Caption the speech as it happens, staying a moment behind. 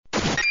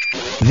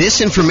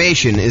This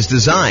information is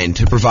designed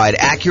to provide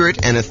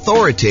accurate and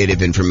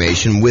authoritative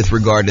information with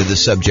regard to the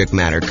subject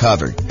matter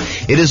covered.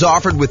 It is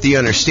offered with the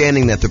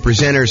understanding that the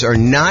presenters are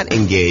not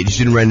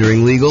engaged in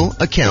rendering legal,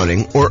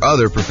 accounting, or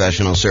other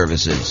professional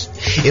services.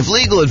 If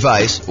legal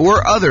advice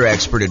or other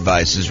expert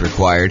advice is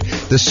required,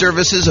 the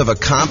services of a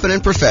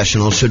competent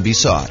professional should be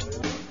sought.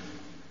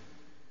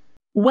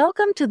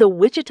 Welcome to the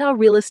Wichita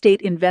Real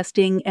Estate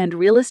Investing and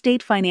Real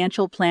Estate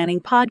Financial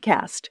Planning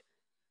Podcast.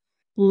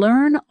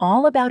 Learn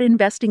all about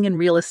investing in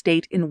real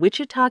estate in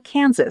Wichita,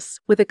 Kansas,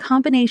 with a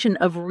combination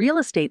of real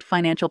estate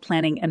financial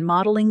planning and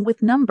modeling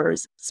with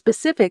numbers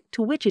specific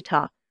to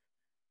Wichita,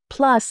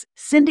 plus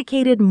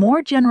syndicated,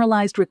 more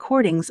generalized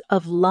recordings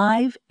of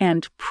live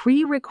and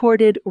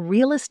pre-recorded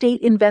real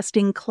estate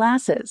investing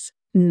classes,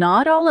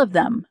 not all of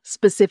them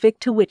specific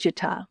to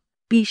Wichita.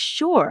 Be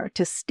sure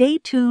to stay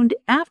tuned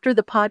after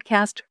the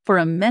podcast for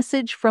a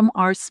message from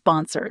our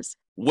sponsors.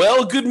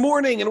 Well, good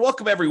morning and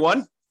welcome,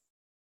 everyone.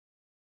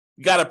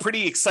 Got a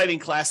pretty exciting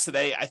class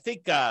today. I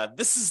think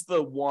this is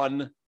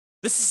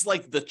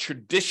like the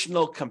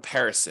traditional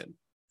comparison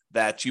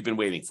that you've been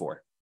waiting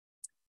for.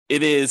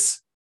 It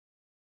is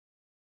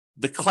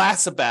the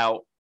class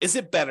about, is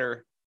it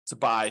better to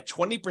buy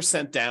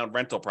 20% down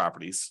rental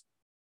properties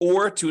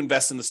or to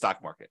invest in the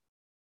stock market?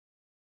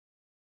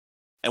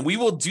 And we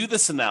will do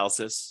this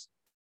analysis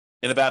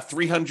in about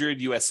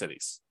 300 U.S.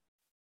 cities.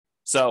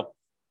 So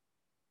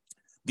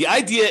the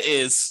idea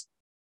is,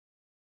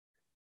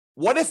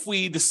 what if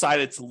we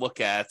decided to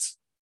look at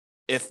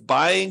if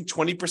buying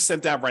 20%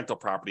 down rental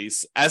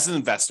properties as an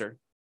investor,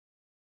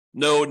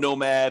 no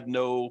nomad,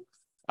 no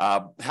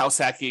house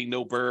hacking,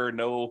 no BRRRR,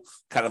 no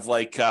kind of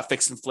like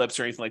fix and flips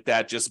or anything like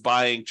that, just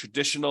buying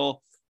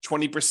traditional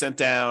 20%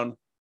 down,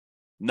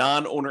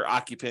 non-owner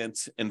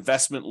occupant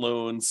investment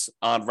loans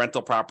on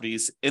rental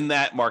properties in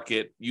that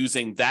market,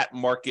 using that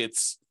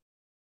market's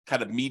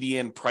kind of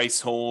median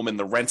price home and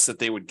the rents that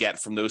they would get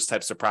from those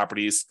types of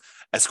properties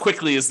as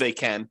quickly as they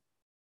can.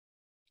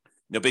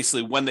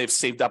 Basically when they've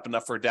saved up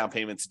enough for a down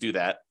payment to do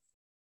that.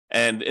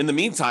 And in the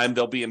meantime,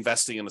 they'll be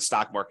investing in the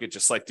stock market,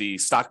 just like the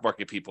stock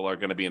market people are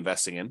going to be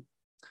investing in.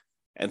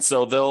 And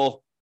so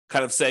they'll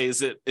kind of say,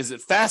 is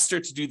it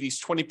faster to do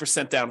these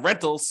 20% down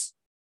rentals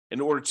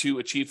in order to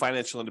achieve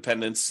financial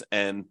independence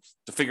and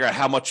to figure out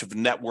how much of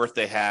net worth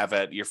they have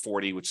at year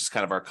 40, which is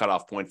kind of our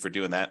cutoff point for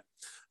doing that.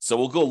 So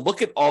we'll go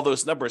look at all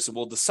those numbers and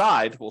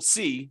we'll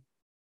see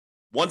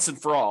once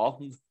and for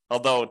all,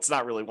 although it's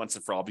not really once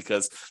and for all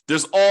because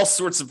there's all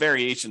sorts of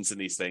variations in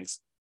these things.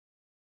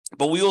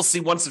 But we will see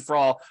once and for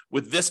all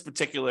with this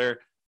particular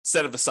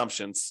set of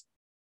assumptions,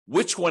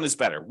 which one is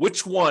better?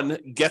 Which one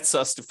gets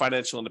us to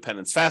financial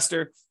independence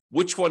faster?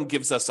 Which one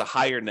gives us a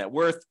higher net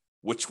worth?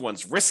 Which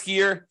one's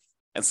riskier?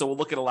 And so we'll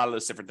look at a lot of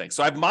those different things.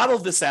 So I've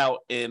modeled this out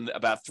in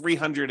about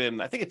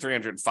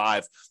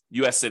 305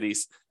 U.S.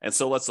 cities. And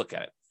so let's look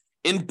at it.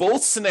 In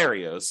both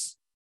scenarios,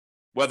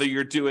 whether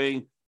you're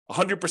doing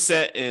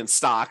 100% in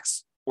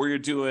stocks or you're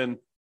doing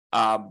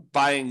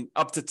buying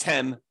up to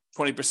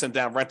 20%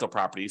 down rental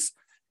properties,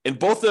 in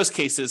both those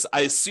cases,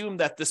 I assume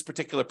that this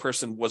particular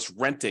person was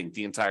renting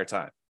the entire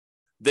time.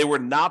 They were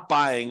not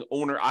buying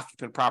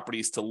owner-occupant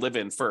properties to live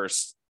in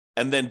first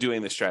and then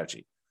doing the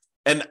strategy.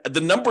 And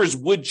the numbers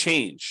would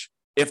change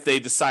if they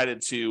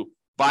decided to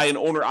buy an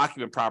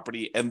owner-occupant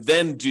property and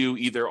then do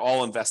either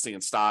all investing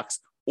in stocks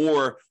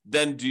or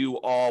then do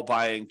all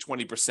buying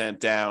 20%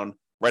 down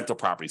rental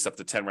properties, up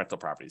to 10 rental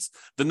properties.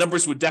 The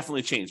numbers would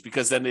definitely change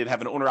because then they'd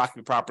have an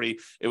owner-occupant property.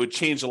 It would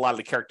change a lot of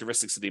the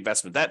characteristics of the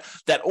investment.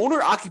 That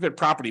owner-occupant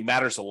property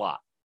matters a lot.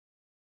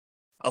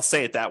 I'll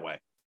say it that way.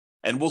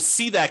 And we'll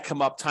see that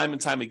come up time and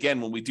time again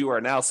when we do our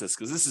analysis,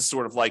 because this is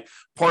sort of like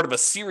part of a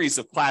series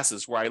of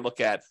classes where I look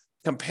at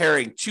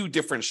comparing two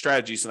different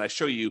strategies and I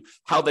show you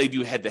how they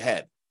do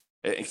head-to-head.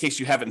 In case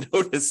you haven't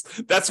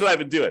noticed, that's what I've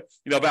been doing.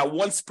 About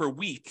once per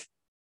week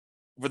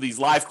for these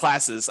live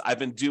classes, I've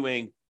been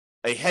doing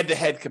a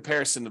head-to-head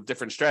comparison of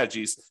different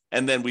strategies,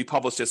 and then we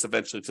publish this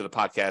eventually to the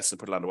podcast and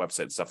put it on the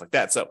website and stuff like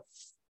that. So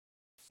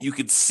you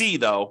can see,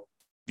 though,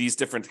 these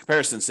different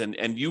comparisons,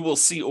 and you will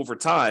see over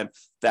time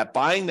that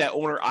buying that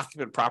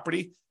owner-occupant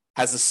property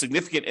has a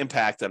significant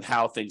impact on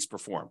how things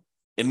perform.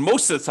 And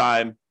most of the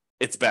time,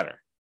 it's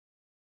better.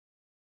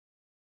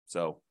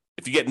 So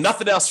if you get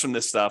nothing else from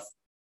this stuff,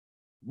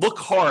 look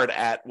hard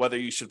at whether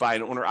you should buy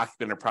an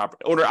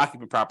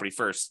owner-occupant property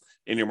first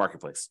in your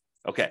marketplace.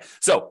 Okay,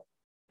 so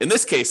in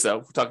this case, though,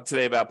 we're talking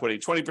today about putting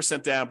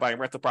 20% down, buying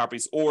rental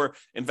properties, or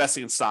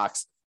investing in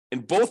stocks. In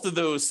both of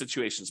those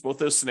situations, both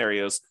those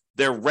scenarios,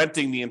 they're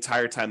renting the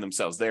entire time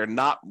themselves. They are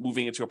not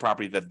moving into a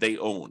property that they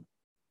own.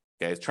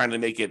 Okay, trying to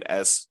make it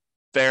as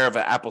fair of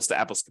an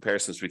apples-to-apples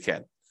comparison as we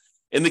can.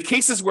 In the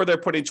cases where they're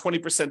putting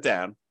 20%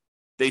 down,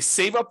 they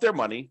save up their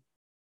money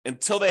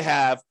until they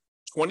have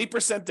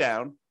 20%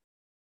 down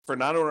for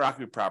non-owner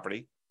occupant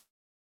property,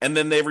 and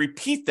then they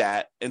repeat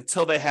that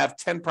until they have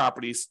 10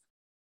 properties,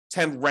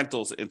 10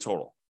 rentals in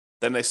total.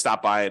 Then they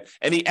stop buying.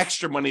 Any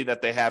extra money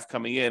that they have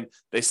coming in,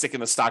 they stick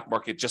in the stock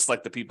market, just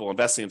like the people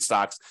investing in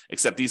stocks,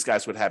 except these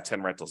guys would have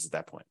 10 rentals at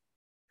that point.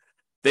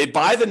 They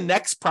buy the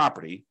next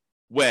property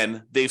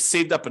when they've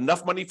saved up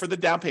enough money for the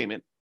down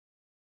payment,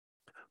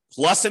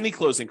 plus any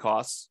closing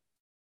costs,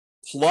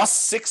 plus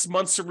 6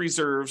 months of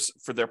reserves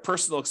for their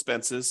personal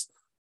expenses,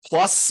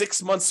 plus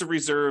 6 months of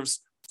reserves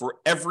for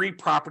every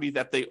property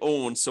that they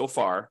own so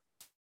far.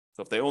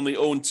 So if they only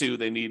own 2,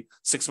 they need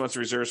 6 months of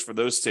reserves for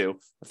those 2.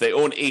 If they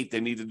own 8, they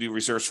need to do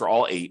reserves for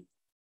all 8.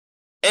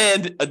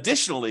 And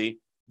additionally,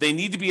 they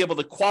need to be able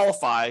to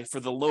qualify for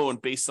the loan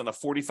based on a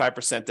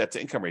 45% debt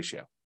to income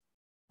ratio.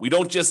 We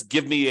don't just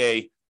give me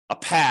a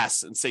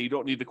pass and say you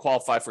don't need to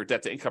qualify for a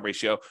debt to income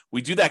ratio.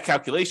 We do that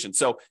calculation.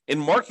 So in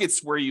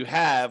markets where you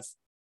have,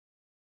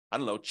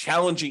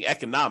 challenging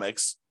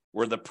economics,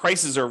 where the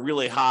prices are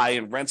really high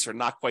and rents are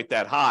not quite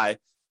that high,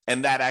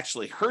 and that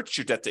actually hurts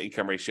your debt to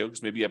income ratio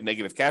because maybe you have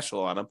negative cash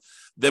flow on them,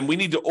 then we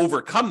need to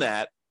overcome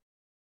that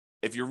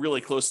if you're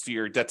really close to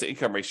your debt to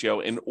income ratio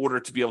in order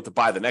to be able to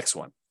buy the next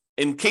one.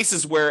 In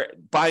cases where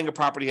buying a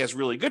property has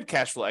really good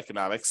cash flow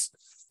economics,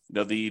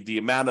 the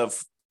amount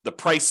of the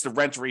price to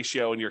rent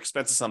ratio and your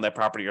expenses on that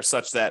property are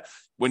such that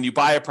when you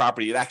buy a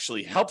property, it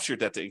actually helps your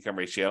debt to income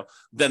ratio,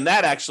 then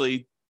that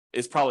actually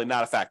is probably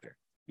not a factor.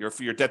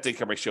 Your debt to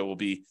income ratio will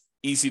be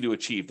easy to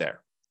achieve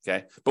there.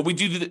 Okay. But we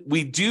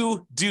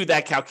do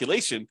that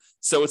calculation.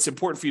 So it's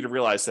important for you to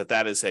realize that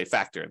that is a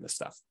factor in this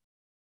stuff.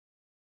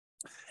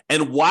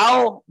 And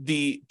while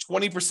the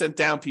 20%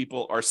 down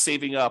people are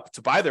saving up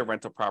to buy their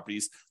rental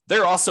properties,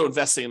 they're also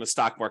investing in the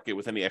stock market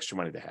with any extra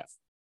money they have.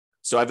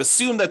 So I've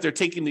assumed that they're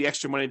taking the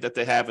extra money that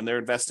they have and they're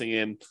investing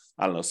in,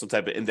 some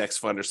type of index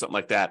fund or something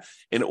like that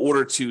in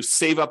order to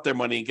save up their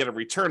money and get a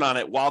return on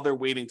it while they're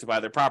waiting to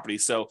buy their property.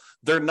 So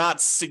they're not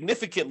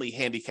significantly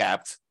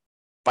handicapped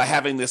by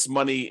having this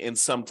money in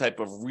some type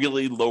of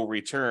really low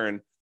return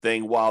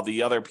thing, while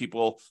the other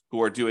people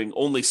who are doing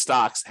only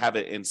stocks have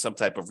it in some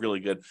type of really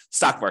good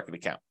stock market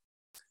account.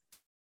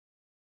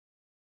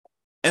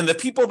 And the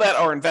people that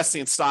are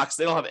investing in stocks,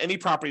 they don't have any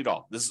property at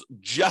all. This is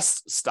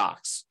just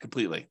stocks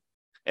completely.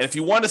 And if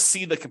you want to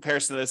see the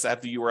comparison of this, I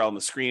have the URL on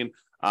the screen.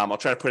 I'll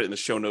try to put it in the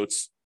show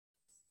notes.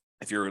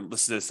 If you're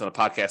listening to this on a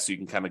podcast, so you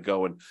can kind of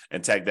go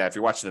and tag that. If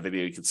you're watching the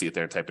video, you can see it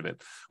there and type it in.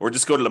 Or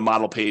just go to the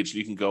model page and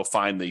you can go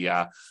find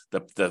the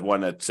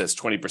one that says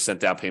 20%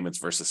 down payments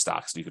versus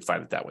stocks. And you can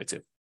find it that way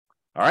too.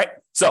 All right.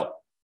 So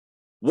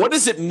what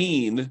does it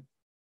mean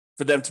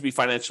for them to be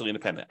financially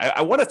independent?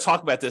 I want to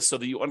talk about this so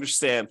that you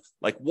understand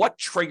what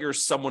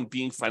triggers someone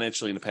being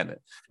financially independent.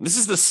 And this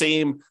is the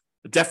same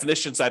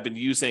definitions I've been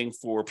using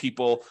for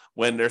people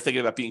when they're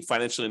thinking about being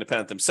financially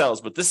independent themselves,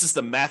 but this is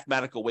the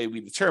mathematical way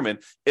we determine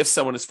if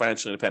someone is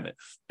financially independent.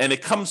 And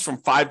it comes from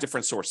 5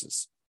 different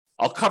sources.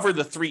 I'll cover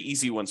the 3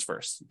 easy ones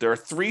first. There are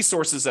 3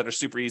 sources that are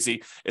super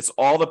easy. It's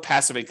all the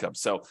passive income.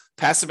 So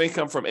passive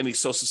income from any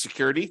Social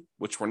Security,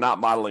 which we're not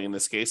modeling in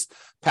this case.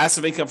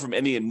 Passive income from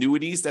any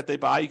annuities that they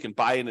buy. You can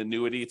buy an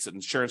annuity. It's an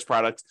insurance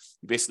product.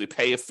 You basically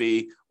pay a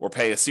fee or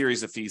pay a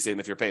series of fees in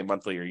if you're paying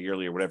monthly or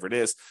yearly or whatever it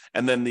is.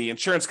 And then the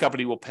insurance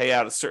company will pay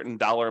out a certain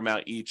dollar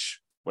amount each,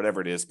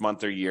 whatever it is,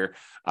 month or year,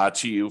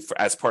 to you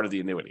as part of the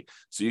annuity.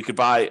 So you could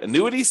buy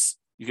annuities.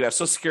 You could have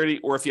Social Security,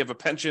 or if you have a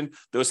pension,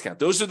 those count.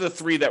 Those are the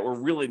 3 that we're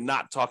really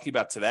not talking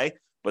about today,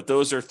 but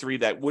those are 3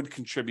 that would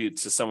contribute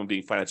to someone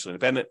being financially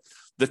independent.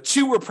 The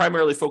 2 we're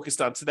primarily focused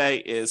on today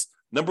is,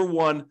 number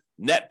 1,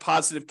 net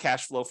positive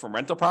cash flow from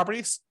rental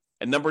properties,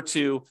 and number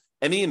 2,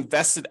 any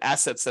invested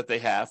assets that they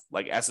have,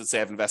 like assets they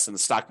have invested in the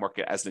stock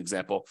market, as an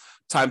example,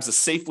 times the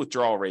safe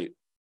withdrawal rate.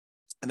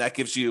 And that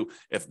gives you,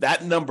 if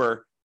that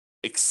number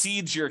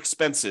exceeds your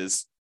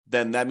expenses,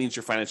 then that means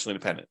you're financially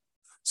independent.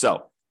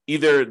 So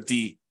either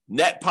the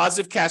net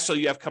positive cash flow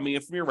you have coming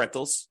in from your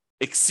rentals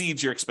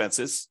exceeds your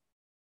expenses,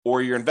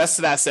 or your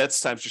invested assets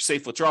times your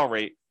safe withdrawal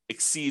rate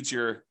exceeds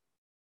your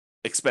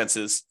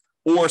expenses,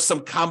 or some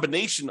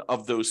combination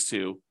of those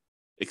 2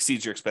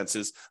 exceeds your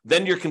expenses,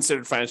 then you're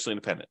considered financially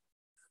independent.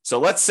 So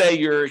let's say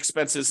your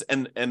expenses,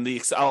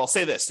 I'll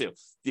say this too,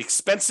 the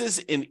expenses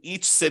in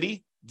each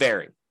city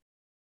vary.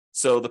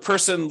 So the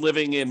person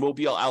living in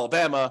Mobile,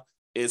 Alabama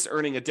is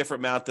earning a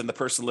different amount than the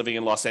person living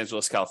in Los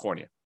Angeles,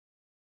 California,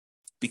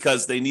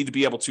 because they need to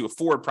be able to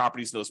afford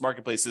properties in those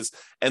marketplaces.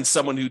 And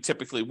someone who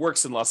typically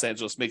works in Los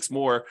Angeles makes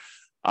more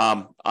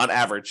on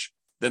average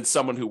than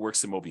someone who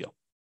works in Mobile.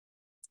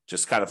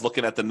 Just kind of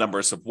looking at the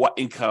numbers of what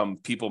income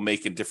people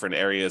make in different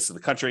areas of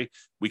the country,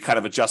 we kind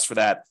of adjust for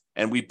that.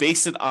 And we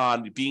base it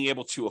on being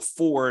able to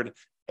afford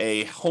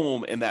a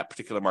home in that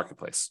particular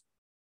marketplace.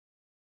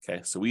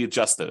 Okay, so we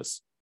adjust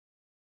those.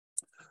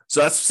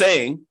 So that's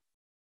saying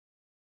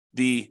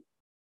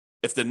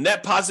if the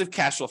net positive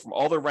cash flow from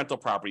all their rental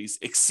properties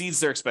exceeds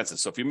their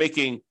expenses. So if you're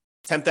making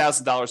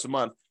 $10,000 a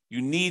month,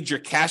 you need your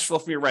cash flow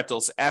from your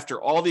rentals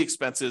after all the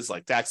expenses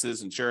like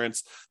taxes,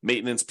 insurance,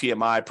 maintenance,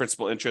 PMI,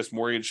 principal, interest,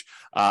 mortgage,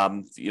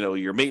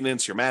 your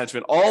maintenance, your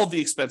management, all of the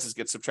expenses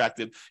get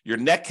subtracted. Your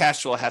net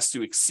cash flow has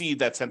to exceed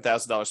that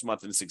 $10,000 a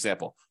month in this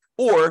example.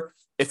 Or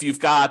if you've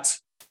got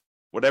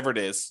whatever it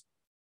is,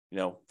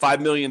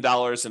 $5 million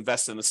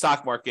invested in the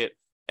stock market,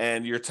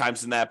 and you're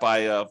timesing that by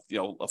a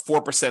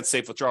 4%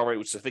 safe withdrawal rate,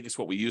 which I think is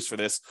what we use for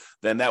this,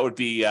 then that would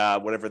be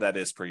whatever that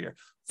is per year.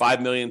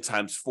 $5 million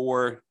times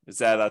 4 is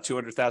that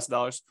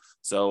 $200,000.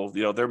 So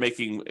they're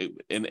making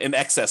in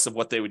excess of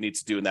what they would need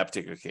to do in that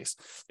particular case.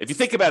 If you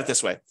think about it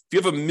this way, if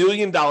you have $1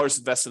 million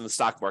invested in the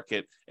stock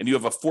market and you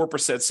have a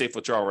 4% safe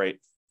withdrawal rate,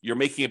 you're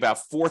making about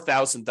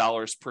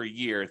 $4,000 per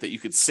year that you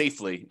could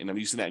safely, and I'm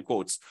using that in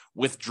quotes,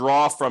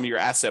 withdraw from your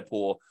asset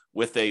pool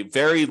with a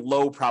very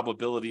low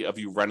probability of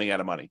you running out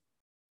of money.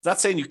 It's not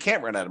saying you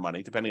can't run out of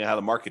money, depending on how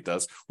the market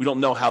does. We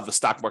don't know how the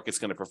stock market's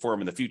going to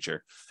perform in the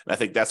future. And I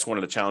think that's one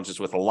of the challenges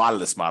with a lot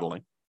of this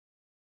modeling.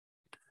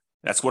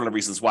 That's one of the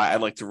reasons why I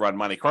like to run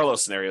Monte Carlo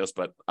scenarios,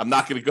 but I'm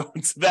not going to go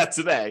into that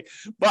today.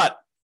 But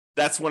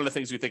that's one of the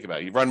things we think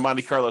about. You run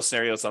Monte Carlo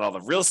scenarios on all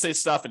the real estate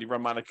stuff, and you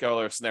run Monte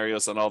Carlo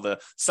scenarios on all the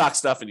stock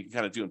stuff, and you can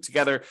kind of do them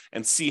together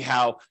and see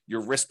how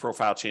your risk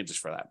profile changes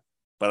for that.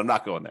 But I'm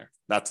not going there,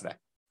 not today.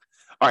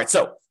 All right,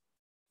 so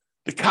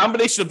the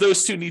combination of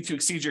those two need to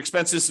exceed your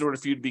expenses in order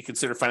for you to be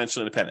considered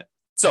financially independent.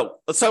 So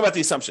let's talk about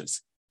the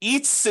assumptions.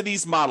 Each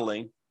city's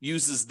modeling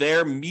uses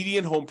their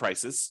median home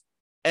prices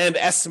and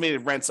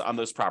estimated rents on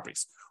those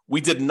properties.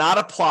 We did not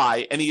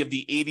apply any of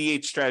the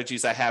 88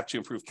 strategies I have to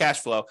improve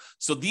cash flow.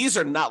 So these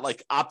are not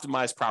like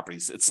optimized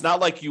properties. It's not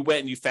like you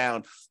went and you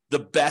found the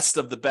best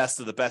of the best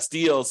of the best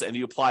deals and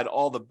you applied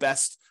all the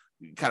best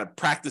kind of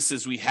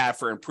practices we have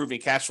for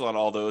improving cash flow on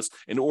all those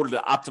in order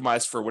to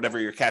optimize for whatever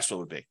your cash flow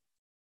would be.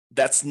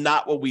 That's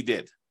not what we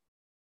did.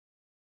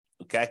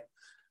 Okay.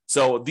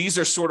 So these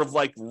are sort of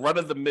like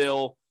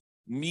run-of-the-mill,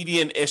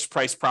 median-ish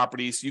price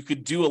properties. You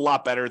could do a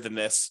lot better than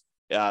this,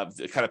 kind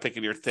of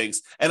picking your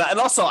things. And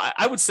also,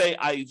 I would say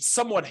I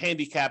somewhat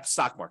handicap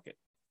stock market.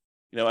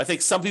 I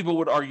think some people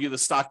would argue the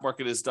stock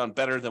market has done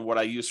better than what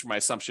I used for my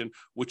assumption,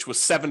 which was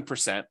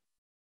 7%.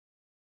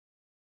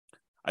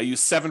 I use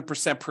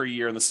 7% per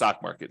year in the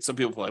stock market. Some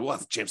people are like,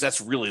 well, James,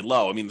 that's really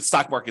low. I mean, the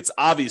stock market's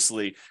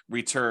obviously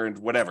returned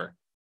whatever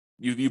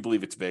you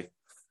believe it to be.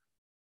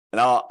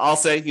 And I'll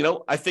say,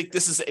 I think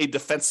this is a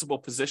defensible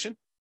position,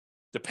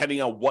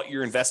 depending on what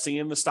you're investing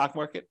in the stock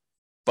market.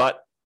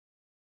 But,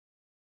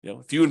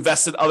 if you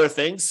invest in other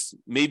things,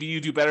 maybe you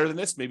do better than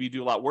this, maybe you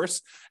do a lot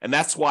worse. And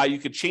that's why you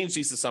could change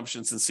these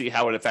assumptions and see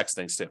how it affects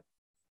things too.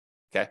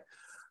 Okay.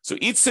 So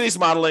each city's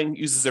modeling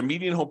uses their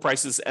median home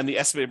prices and the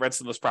estimated rents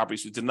in those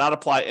properties. We did not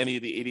apply any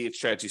of the 88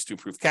 strategies to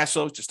improve cash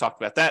flow. Just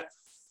talked about that.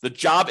 The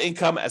job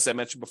income, as I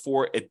mentioned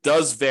before, it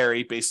does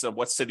vary based on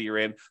what city you're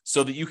in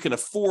so that you can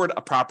afford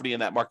a property in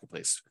that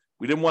marketplace.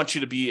 We didn't want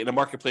you to be in a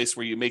marketplace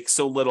where you make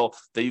so little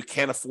that you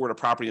can't afford a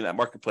property in that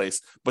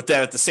marketplace. But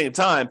then at the same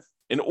time,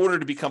 in order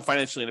to become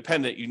financially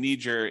independent, you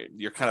need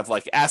your kind of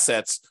like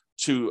assets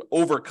to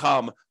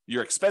overcome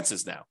your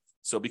expenses now.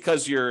 So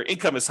because your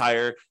income is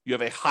higher, you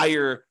have a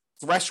higher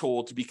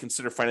threshold to be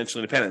considered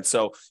financially independent.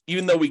 So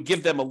even though we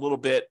give them a little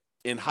bit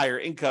in higher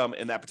income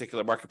in that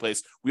particular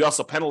marketplace, we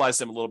also penalize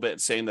them a little bit,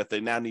 saying that they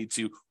now need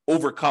to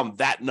overcome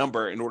that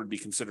number in order to be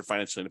considered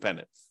financially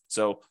independent.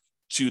 So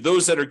to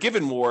those that are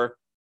given more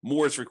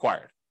is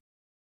required.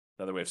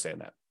 Another way of saying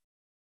that.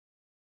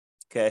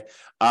 Okay.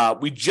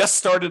 We just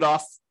started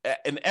off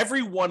in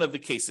every one of the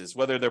cases,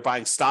 whether they're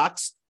buying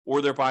stocks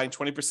or they're buying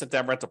 20%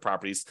 down rental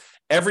properties,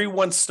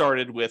 everyone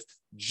started with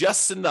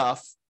just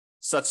enough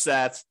such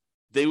that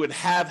they would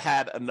have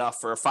had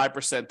enough for a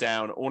 5%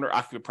 down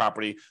owner-occupant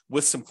property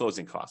with some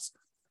closing costs.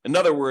 In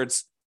other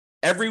words,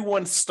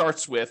 everyone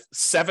starts with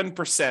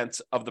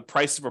 7% of the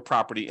price of a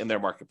property in their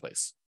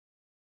marketplace.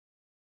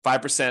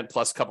 5%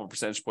 plus a couple of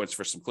percentage points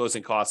for some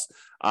closing costs.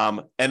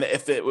 And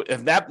if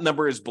that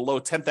number is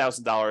below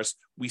 $10,000,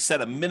 we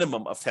set a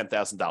minimum of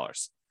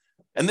 $10,000.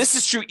 And this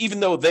is true even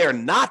though they are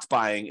not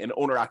buying an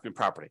owner-occupant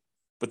property.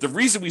 But the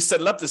reason we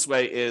set it up this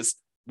way is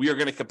we are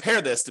going to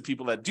compare this to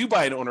people that do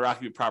buy an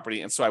owner-occupant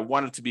property. And so I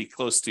wanted to be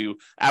close to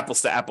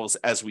apples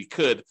as we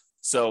could.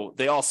 So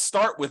they all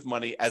start with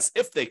money as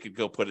if they could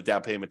go put a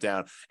down payment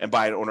down and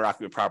buy an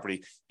owner-occupant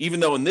property, even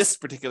though in this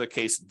particular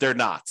case, they're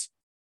not.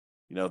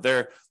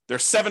 They're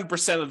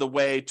 7% of the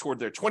way toward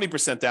their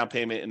 20% down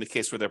payment in the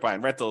case where they're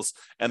buying rentals,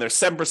 and they're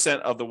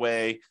 7% of the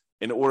way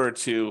in order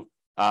to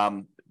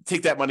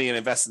take that money and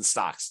invest in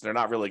stocks. They're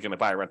not really going to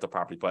buy a rental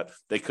property, but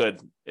they could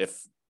if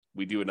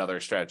we do another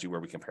strategy where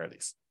we compare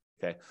these.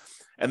 Okay.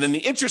 And then the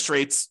interest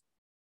rates,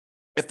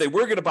 if they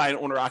were going to buy an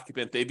owner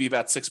occupant, they'd be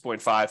about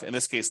 6.5. In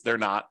this case, they're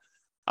not.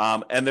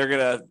 And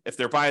if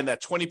they're buying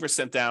that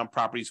 20% down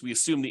properties, we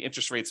assume the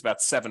interest rate's about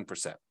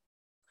 7%.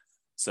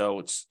 So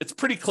it's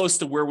pretty close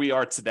to where we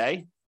are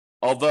today,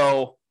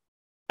 although,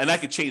 and I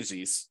could change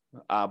these,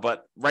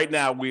 but right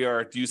now we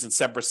are using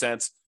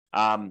 7%.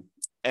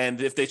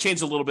 And if they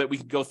change a little bit, we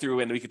can go through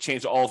and we could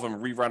change all of them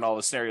and rerun all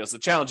the scenarios. The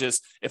challenge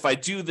is if I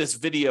do this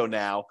video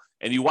now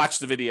and you watch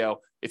the video,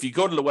 if you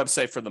go to the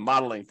website for the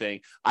modeling thing,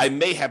 I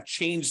may have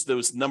changed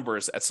those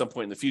numbers at some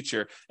point in the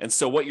future. And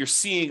so what you're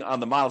seeing on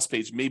the models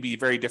page may be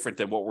very different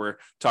than what we're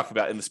talking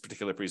about in this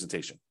particular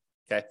presentation.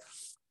 Okay.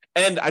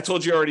 And I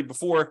told you already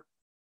before,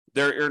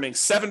 they're earning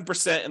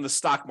 7% in the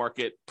stock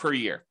market per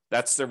year.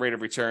 That's their rate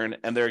of return.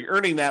 And they're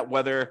earning that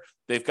whether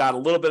they've got a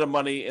little bit of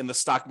money in the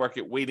stock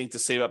market waiting to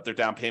save up their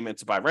down payment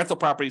to buy rental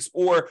properties,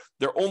 or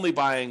they're only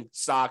buying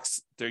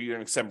stocks, they're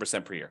earning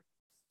 7% per year.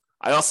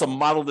 I also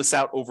modeled this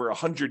out over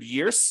 100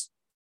 years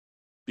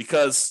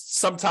because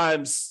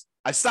sometimes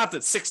I stopped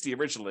at 60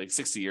 originally,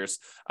 60 years.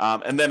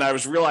 And then I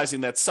was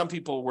realizing that some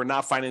people were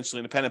not financially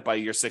independent by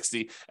year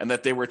 60 and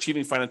that they were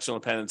achieving financial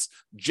independence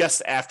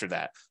just after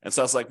that. And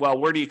so I was like, well,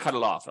 where do you cut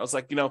it off? I was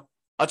like,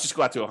 I'll just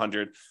go out to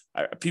 100.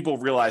 People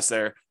realize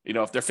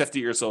if they're 50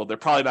 years old, they're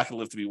probably not going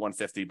to live to be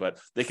 150, but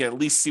they can at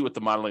least see what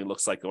the modeling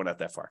looks like going out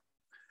that far.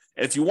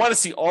 And if you want to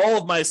see all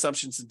of my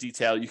assumptions in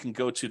detail, you can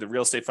go to the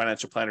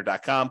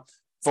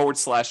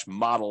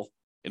realestatefinancialplanner.com/model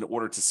in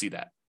order to see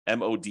that.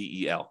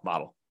 MODEL,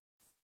 model.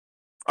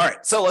 All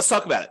right, so let's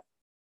talk about it.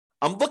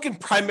 I'm looking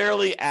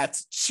primarily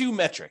at two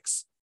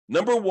metrics.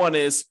 Number one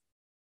is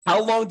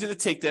how long did it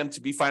take them to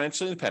be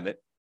financially independent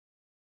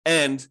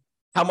and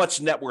how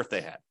much net worth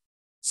they had.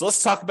 So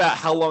let's talk about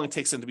how long it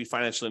takes them to be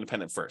financially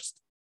independent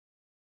first.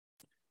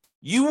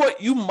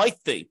 You might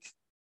think,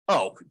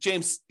 oh,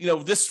 James,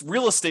 this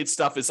real estate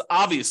stuff is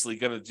obviously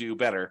going to do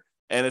better,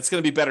 and it's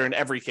going to be better in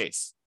every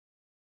case.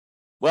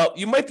 Well,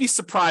 you might be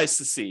surprised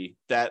to see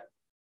that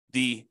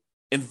the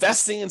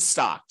investing in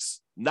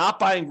stocks, not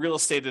buying real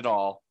estate at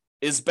all,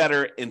 is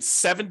better in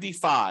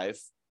 75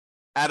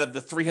 out of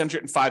the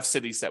 305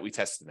 cities that we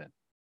tested in.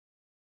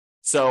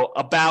 So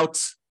about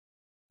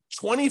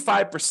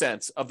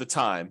 25% of the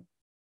time,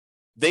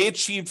 they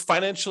achieved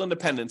financial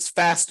independence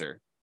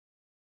faster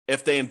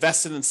if they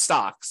invested in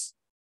stocks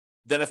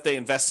than if they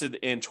invested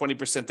in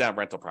 20% down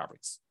rental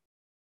properties.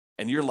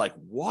 And you're like,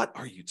 what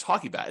are you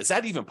talking about? Is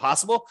that even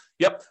possible?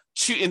 Yep.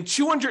 In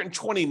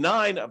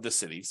 229 of the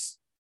cities,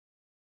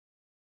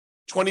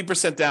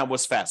 20% down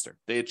was faster.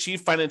 They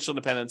achieved financial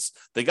independence.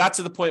 They got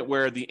to the point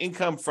where the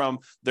income from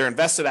their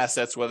invested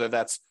assets, whether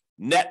that's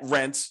net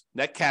rent,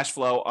 net cash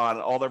flow on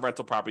all their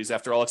rental properties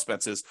after all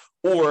expenses,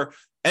 or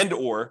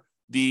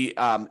the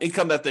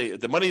income that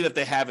the money that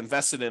they have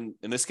invested in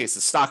this case,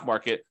 the stock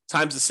market,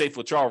 times the safe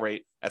withdrawal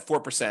rate at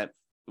 4%,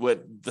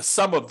 with the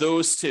sum of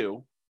those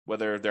two,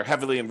 whether they're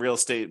heavily in real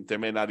estate, they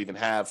may not even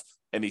have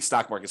any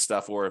stock market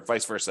stuff or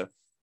vice versa.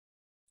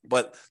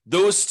 But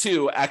those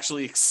two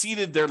actually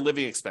exceeded their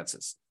living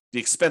expenses, the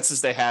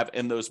expenses they have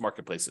in those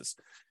marketplaces.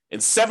 In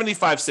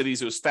 75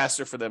 cities, it was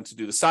faster for them to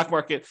do the stock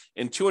market.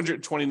 In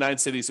 229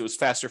 cities, it was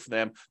faster for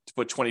them to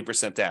put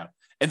 20% down.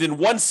 And in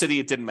one city,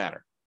 it didn't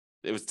matter.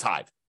 It was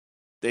tied.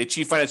 They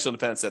achieved financial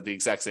independence at the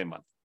exact same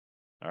month.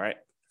 All right.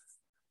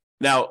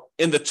 Now,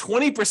 in the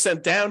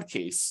 20% down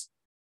case,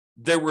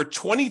 there were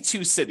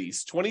 22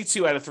 cities,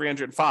 22 out of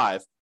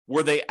 305,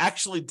 where they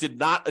actually did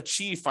not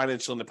achieve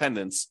financial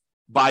independence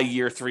by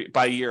year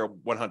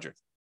 100.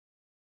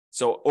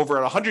 So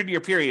over a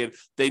 100-year period,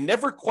 they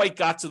never quite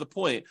got to the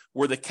point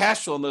where the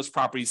cash flow in those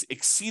properties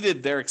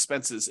exceeded their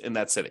expenses in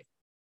that city,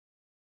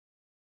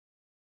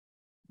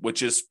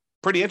 which is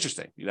pretty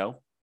interesting, Now,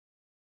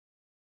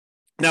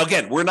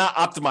 again, we're not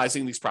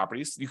optimizing these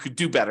properties. You could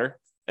do better.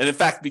 And in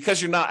fact,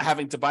 because you're not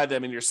having to buy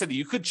them in your city,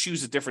 you could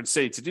choose a different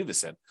city to do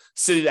this in,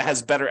 city that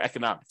has better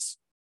economics,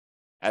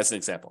 as an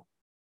example.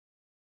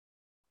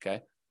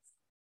 Okay.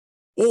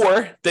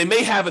 Or they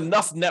may have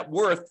enough net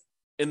worth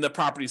in the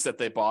properties that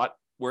they bought,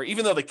 where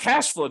even though the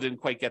cash flow didn't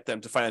quite get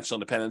them to financial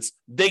independence,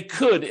 they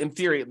could, in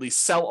theory, at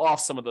least sell off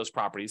some of those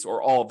properties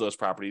or all of those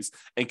properties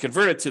and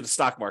convert it to the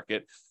stock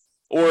market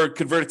or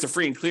convert it to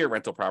free and clear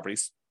rental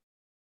properties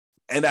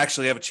and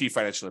actually have achieved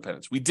financial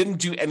independence. We didn't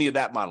do any of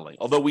that modeling,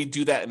 although we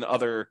do that in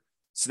other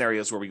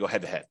scenarios where we go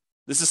head to head.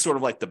 This is sort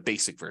of like the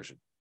basic version.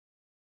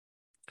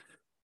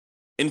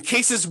 In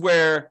cases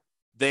where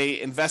they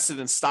invested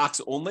in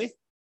stocks only,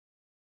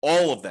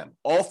 all of them,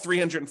 all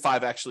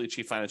 305 actually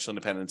achieved financial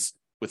independence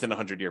within a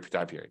 100-year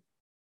time period.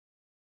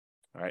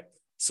 All right.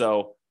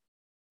 So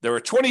there were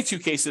 22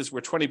 cases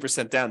where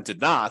 20% down did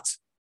not,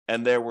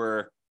 and there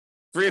were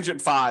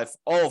 305,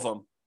 all of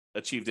them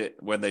achieved it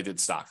when they did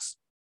stocks.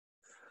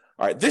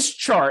 All right, this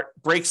chart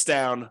breaks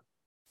down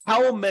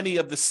how many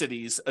of the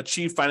cities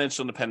achieved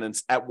financial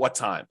independence at what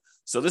time.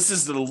 So this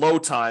is the low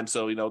time.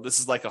 So, this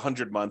is like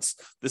 100 months.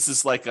 This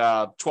is like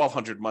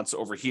 1,200 months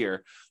over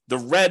here. The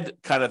red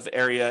kind of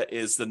area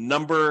is the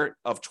number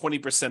of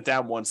 20%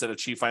 down ones that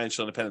achieve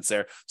financial independence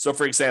there. So,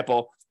 for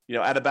example,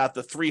 at about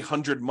the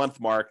 300-month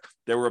mark,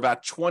 there were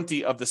about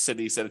 20 of the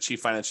cities that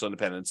achieved financial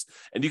independence.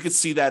 And you can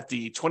see that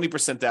the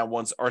 20% down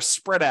ones are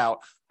spread out,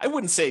 I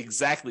wouldn't say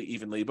exactly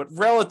evenly, but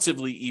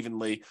relatively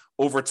evenly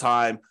over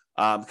time,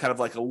 kind of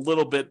like a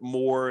little bit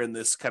more in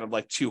this kind of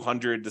like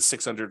 200 to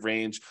 600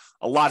 range,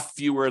 a lot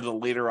fewer the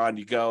later on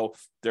you go.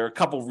 There are a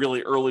couple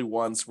really early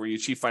ones where you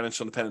achieve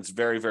financial independence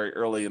very, very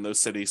early in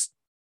those cities.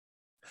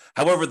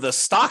 However, the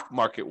stock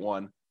market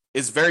one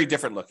is very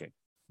different looking.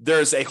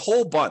 There's a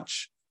whole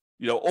bunch,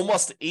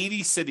 almost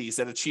 80 cities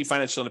that achieve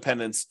financial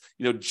independence,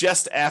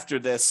 just after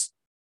this,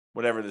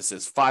 whatever this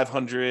is,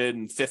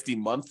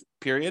 550-month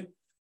period.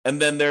 And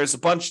then there's a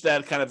bunch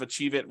that kind of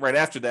achieve it right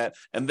after that.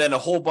 And then a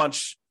whole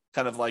bunch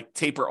kind of like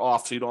taper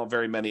off. So you don't have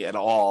very many at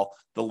all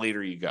the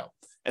later you go.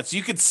 And so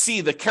you can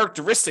see the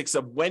characteristics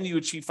of when you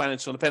achieve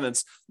financial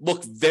independence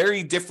look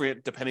very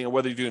different depending on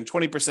whether you're doing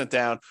 20%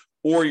 down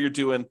or you're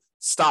doing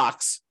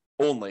stocks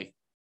only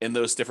in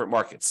those different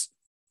markets.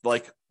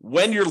 like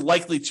when you're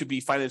likely to be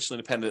financially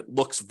independent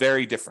looks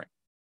very different.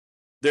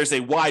 There's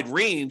a wide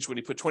range when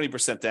you put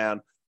 20%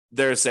 down.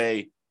 There's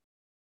a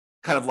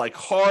kind of like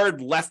hard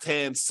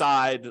left-hand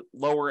side,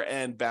 lower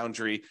end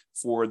boundary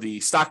for the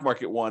stock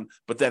market one,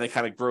 but then it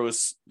kind of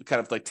grows, kind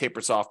of like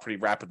tapers off pretty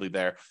rapidly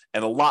there.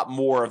 And a lot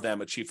more of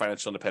them achieve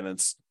financial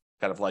independence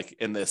kind of like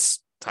in this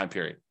time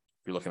period,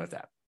 if you're looking at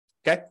that.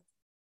 Okay.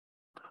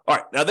 All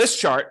right. Now this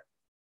chart,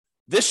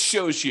 this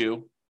shows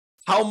you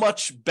how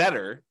much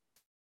better,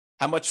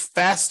 how much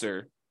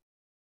faster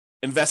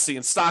investing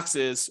in stocks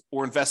is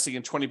or investing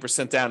in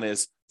 20% down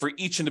is for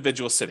each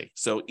individual city.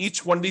 So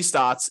each one of these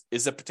dots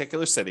is a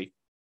particular city.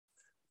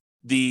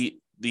 The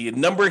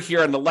number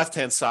here on the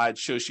left-hand side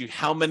shows you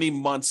how many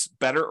months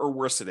better or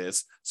worse it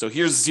is. So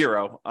here's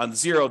 0. On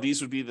 0, these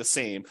would be the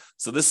same.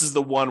 So this is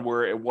the one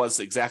where it was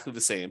exactly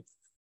the same.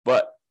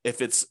 But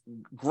if it's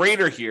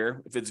greater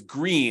here, if it's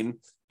green,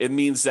 it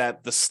means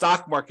that the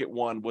stock market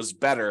one was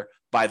better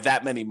by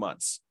that many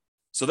months.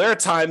 So there are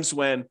times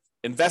when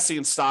investing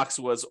in stocks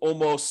was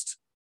almost,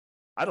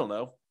 I don't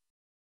know,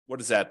 what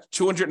is that?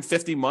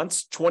 250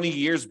 months, 20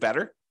 years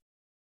better.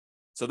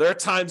 So there are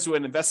times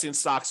when investing in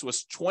stocks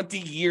was 20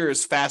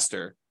 years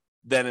faster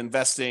than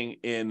investing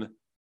in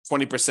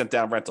 20%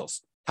 down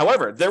rentals.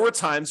 However, there were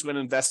times when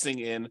investing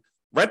in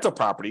rental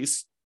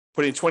properties,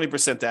 putting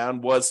 20%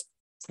 down was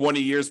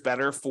 20 years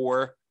better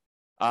for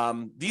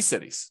these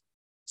cities.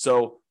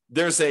 So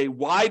there's a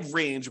wide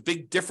range, a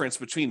big difference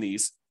between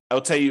these.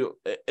 I'll tell you,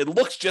 it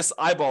looks just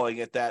eyeballing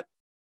it that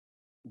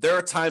there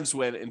are times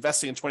when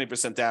investing in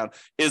 20% down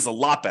is a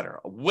lot better,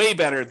 way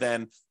better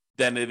than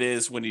it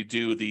is when you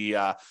do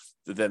the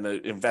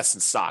invest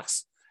in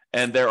stocks.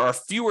 And there are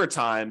fewer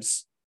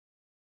times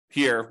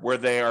here where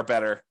they are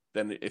better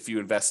than if you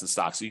invest in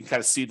stocks. So you can kind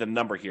of see the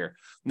number here.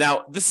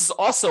 Now, this is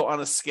also on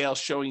a scale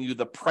showing you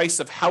the price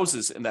of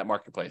houses in that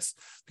marketplace,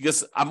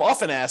 because I'm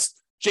often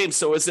asked, James,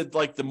 so is it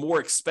like the more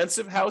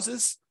expensive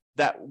houses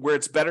that where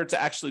it's better to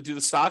actually do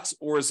the stocks,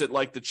 or is it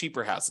like the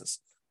cheaper houses,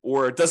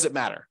 or does it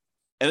matter?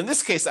 And in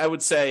this case, I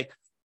would say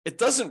it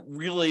doesn't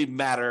really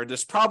matter.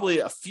 There's probably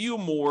a few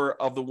more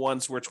of the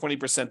ones where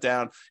 20%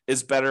 down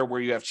is better, where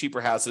you have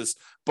cheaper houses,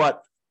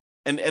 but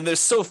and there's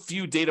so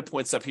few data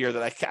points up here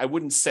that I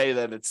wouldn't say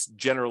that it's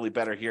generally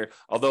better here,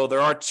 although there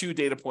are 2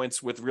 data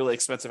points with really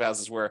expensive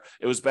houses where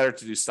it was better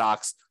to do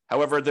stocks.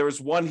 However, there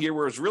was one here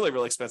where it was really,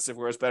 really expensive,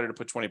 where it's better to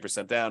put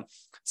 20% down.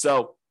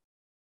 So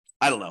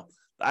I don't know.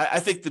 I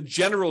think the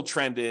general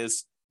trend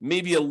is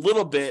maybe a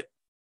little bit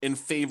in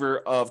favor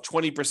of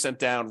 20%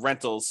 down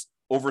rentals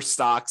over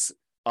stocks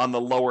on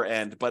the lower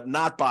end, but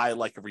not by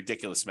like a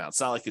ridiculous amount.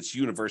 It's not like it's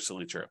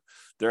universally true.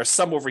 There are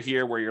some over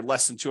here where you're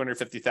less than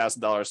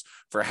 $250,000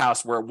 for a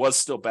house where it was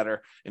still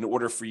better in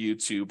order for you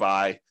to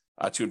buy,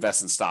 to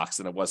invest in stocks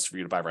than it was for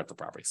you to buy rental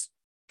properties.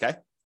 Okay.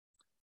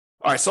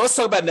 All right. So let's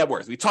talk about net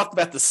worth. We talked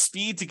about the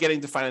speed to getting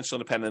to financial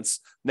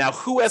independence. Now,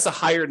 who has a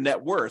higher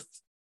net worth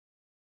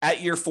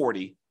at year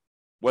 40,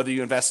 whether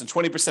you invest in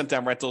 20%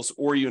 down rentals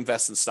or you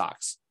invest in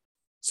stocks?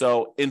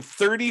 So in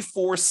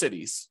 34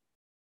 cities,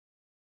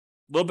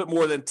 a little bit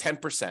more than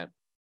 10%.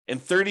 In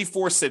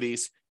 34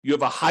 cities, you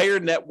have a higher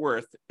net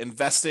worth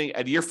investing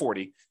at year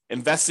 40,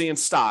 investing in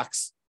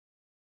stocks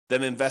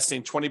than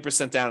investing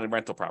 20% down in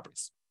rental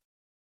properties.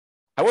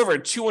 However,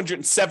 in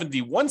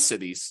 271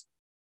 cities,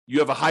 you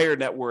have a higher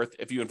net worth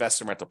if you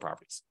invest in rental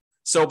properties.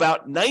 So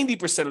about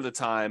 90% of the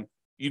time,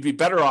 you'd be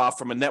better off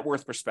from a net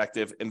worth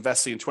perspective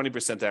investing in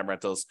 20% down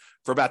rentals.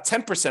 For about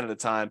 10% of the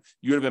time,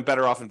 you would have been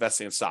better off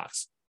investing in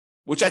stocks,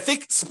 which I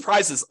think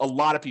surprises a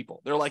lot of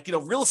people. They're like,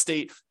 real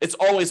estate, it's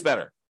always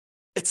better.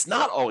 It's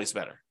not always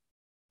better.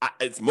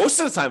 It's most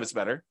of the time it's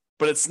better,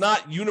 but it's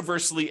not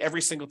universally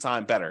every single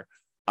time better.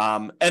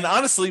 And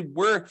honestly,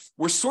 we're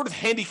sort of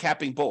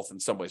handicapping both in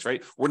some ways,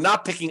 right? We're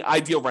not picking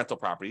ideal rental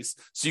properties.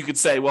 So you could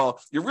say,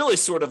 well, you're really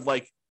sort of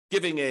like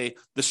giving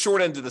the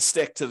short end of the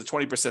stick to the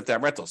 20%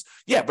 down rentals.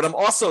 Yeah, but I'm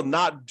also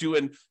not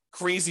doing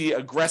crazy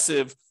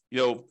aggressive, a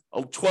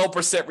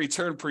 12%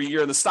 return per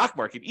year in the stock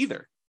market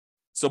either.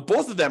 So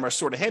both of them are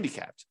sort of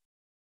handicapped.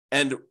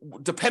 And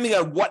depending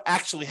on what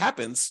actually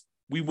happens,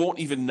 we won't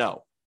even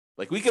know.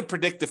 Like we could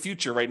predict the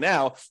future right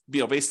now,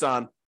 based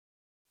on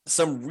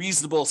some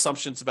reasonable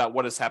assumptions about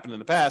what has happened in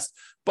the past.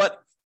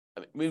 But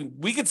I mean,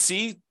 we could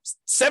see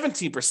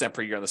 17%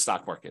 per year on the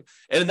stock market.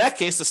 And in that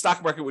case, the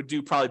stock market would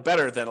do probably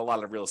better than a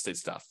lot of real estate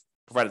stuff,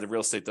 provided the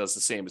real estate does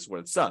the same as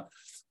what it's done.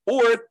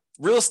 Or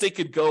real estate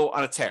could go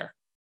on a tear.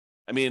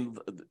 I mean,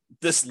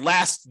 this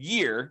last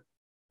year,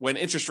 when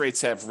interest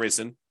rates have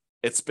risen,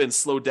 it's been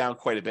slowed down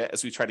quite a bit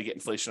as we try to get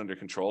inflation under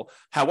control.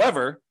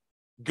 However,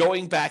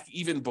 going back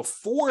even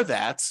before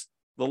that,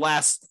 the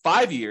last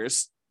 5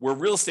 years, where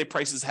real estate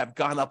prices have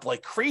gone up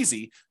like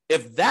crazy,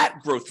 if that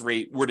growth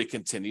rate were to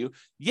continue,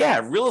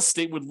 yeah, real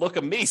estate would look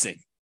amazing.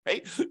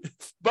 right?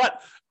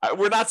 But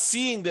we're not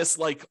seeing this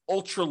like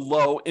ultra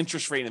low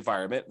interest rate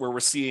environment where we're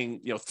seeing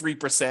 3%,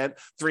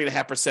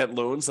 3.5%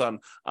 loans on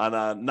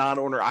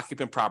non-owner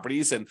occupant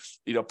properties, and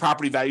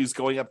property values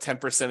going up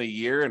 10% a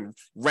year and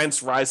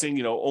rents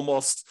rising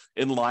almost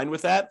in line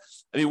with that.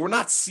 I mean, we're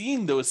not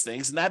seeing those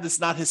things, and that is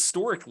not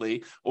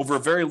historically over a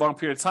very long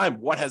period of time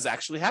what has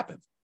actually happened.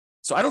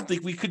 So I don't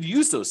think we could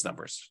use those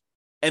numbers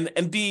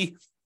and be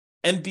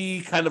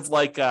kind of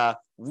like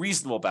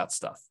reasonable about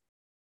stuff,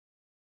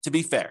 to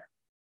be fair.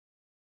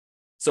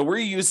 So we're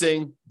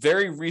using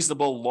very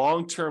reasonable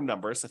long-term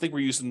numbers. I think we're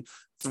using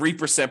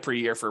 3% per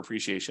year for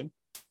appreciation.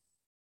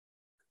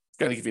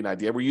 Kind of give you an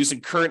idea. We're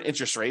using current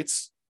interest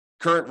rates,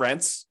 current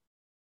rents.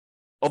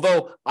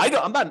 Although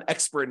I'm not an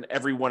expert in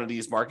every one of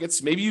these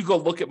markets. Maybe you go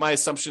look at my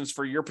assumptions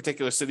for your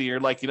particular city. And you're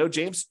like,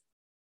 James,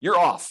 you're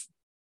off.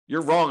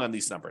 You're wrong on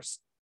these numbers.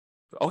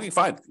 Okay,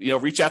 fine.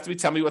 Reach out to me.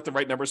 Tell me what the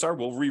right numbers are.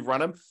 We'll rerun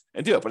them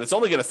and do it. But it's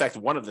only going to affect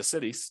one of the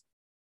cities.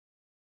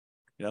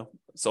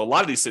 So a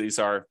lot of these cities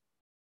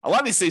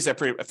I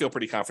feel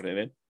pretty confident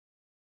in.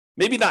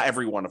 Maybe not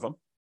every one of them.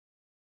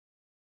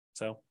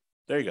 So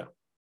there you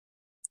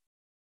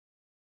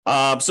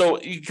go.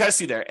 So you can kind of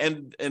see there,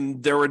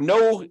 and there were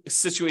no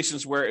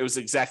situations where it was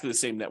exactly the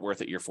same net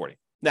worth at year 40.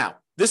 Now,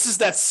 this is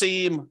that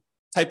same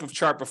type of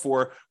chart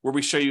before where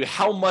we show you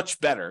how much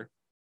better,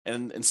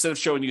 and instead of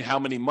showing you how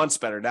many months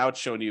better, now it's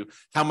showing you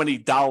how many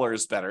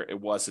dollars better it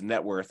was in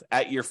net worth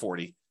at year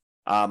 40,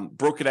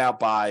 broken out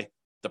by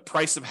the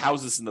price of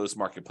houses in those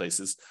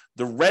marketplaces.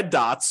 The red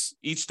dots,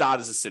 each dot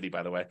is a city,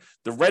 by the way.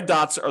 The red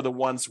dots are the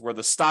ones where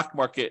the stock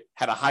market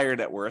had a higher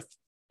net worth,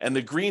 and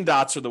the green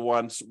dots are the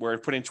ones where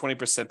putting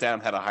 20% down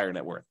had a higher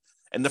net worth.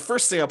 And the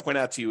first thing I'll point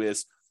out to you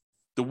is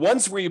the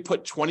ones where you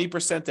put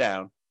 20%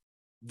 down,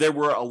 there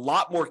were a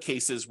lot more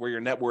cases where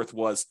your net worth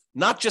was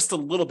not just a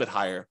little bit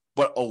higher,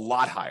 but a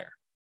lot higher.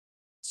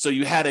 So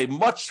you had a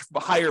much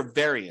higher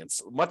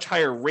variance, much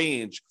higher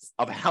range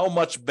of how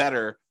much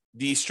better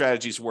these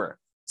strategies were.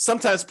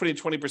 Sometimes putting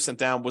 20%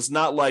 down was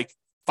not like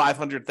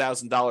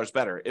 $500,000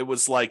 better. It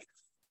was like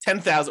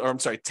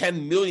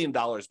 $10 million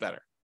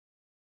better,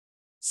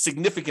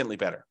 significantly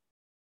better.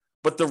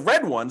 But the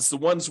red ones, the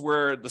ones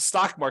where the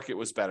stock market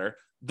was better,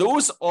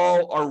 those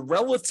all are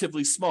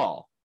relatively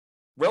small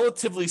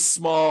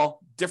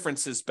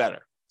differences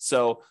better.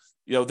 So,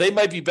 they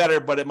might be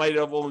better, but it might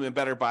have only been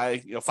better by,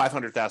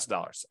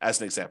 $500,000 as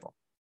an example.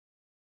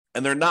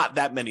 And there are not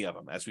that many of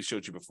them, as we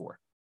showed you before.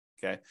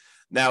 Okay.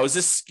 Now, is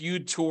this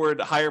skewed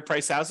toward higher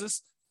price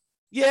houses?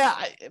 Yeah,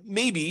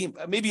 maybe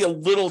a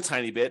little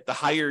tiny bit. The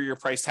higher your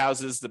priced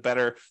houses, the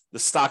better the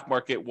stock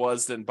market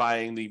was than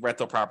buying the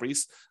rental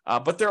properties.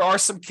 But there are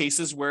some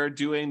cases where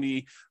doing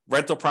the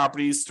rental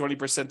properties,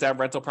 20% down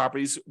rental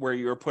properties, where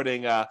you're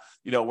putting,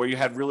 where you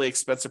had really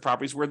expensive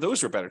properties, where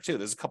those were better too.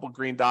 There's a couple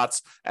green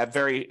dots at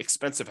very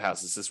expensive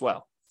houses as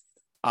well.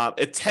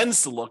 It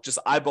tends to look, just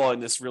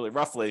eyeballing this really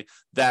roughly,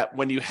 that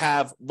when you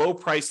have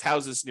low-priced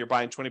houses and you're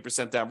buying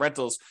 20% down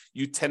rentals,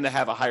 you tend to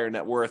have a higher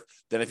net worth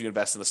than if you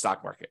invest in the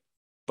stock market.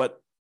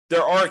 But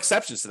there are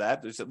exceptions to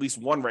that. There's at least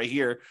one right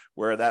here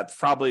where that's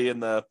probably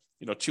in the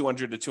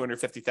 $200,000 to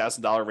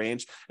 $250,000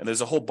 range, and there's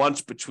a whole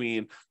bunch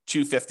between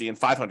 $250,000 and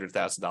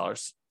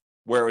 $500,000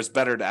 where it was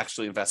better to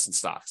actually invest in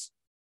stocks.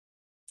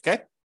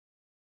 Okay.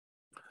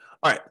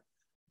 All right.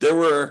 There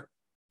were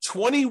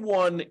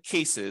 21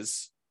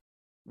 cases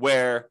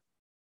where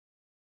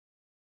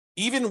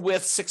even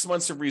with 6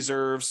 months of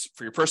reserves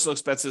for your personal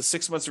expenses,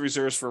 6 months of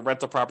reserves for a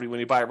rental property when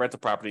you buy a rental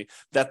property,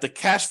 that the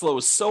cash flow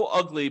is so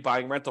ugly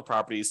buying rental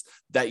properties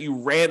that you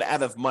ran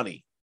out of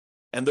money.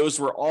 And those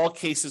were all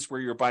cases where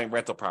you're buying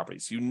rental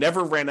properties. You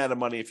never ran out of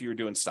money if you were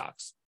doing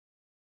stocks.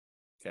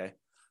 Okay.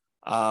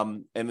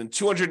 And in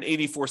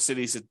 284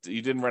 cities,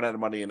 you didn't run out of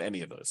money in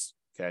any of those.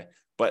 Okay.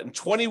 But in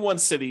 21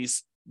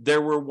 cities,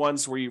 there were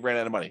ones where you ran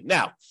out of money.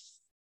 Now,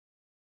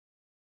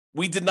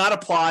 we did not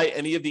apply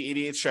any of the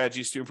 88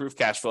 strategies to improve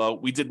cash flow.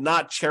 We did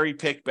not cherry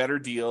pick better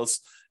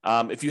deals.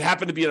 If you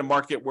happen to be in a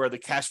market where the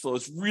cash flow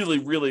is really,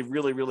 really,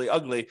 really, really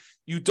ugly,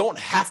 you don't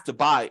have to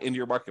buy in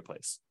your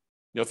marketplace.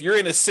 If you're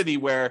in a city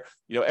where,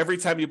 every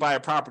time you buy a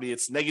property,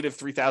 it's negative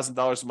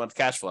 $3,000 a month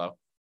cash flow,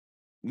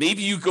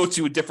 maybe you go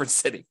to a different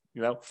city.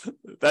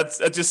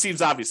 That just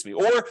seems obvious to me.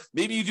 Or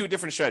maybe you do a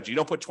different strategy. You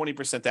don't put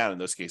 20% down in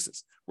those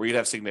cases where you'd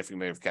have significant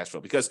negative cash flow,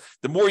 because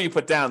the more you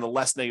put down, the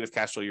less negative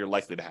cash flow you're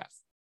likely to have.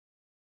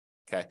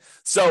 Okay,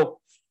 so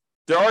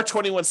there are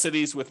 21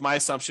 cities with my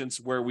assumptions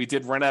where we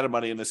did run out of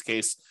money in this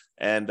case,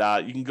 and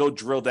you can go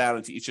drill down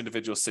into each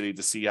individual city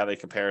to see how they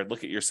compare,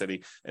 look at your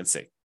city and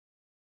see.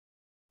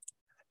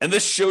 And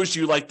this shows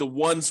you like the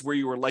ones where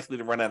you were likely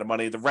to run out of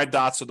money. The red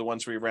dots are the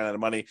ones where you ran out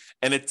of money,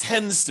 and it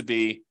tends to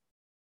be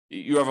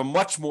you have a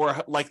much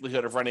more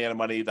likelihood of running out of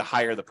money the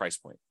higher the price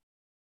point.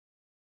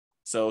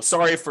 So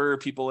sorry for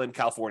people in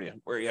California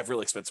where you have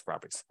really expensive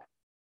properties.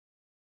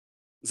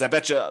 Because I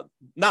bet you,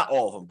 not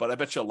all of them, but I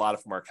bet you a lot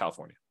of them are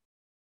California.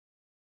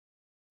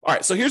 All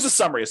right, so here's a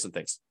summary of some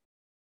things.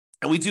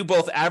 And we do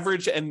both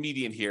average and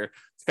median here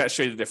to kind of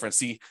show you the difference.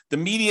 The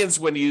medians,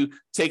 when you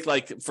take,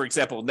 like, for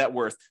example, net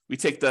worth, we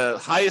take the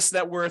highest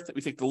net worth,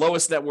 we take the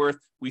lowest net worth,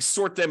 we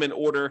sort them in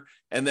order,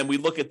 and then we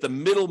look at the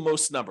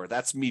middlemost number.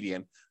 That's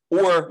median.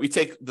 Or we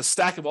take the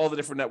stack of all the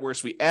different net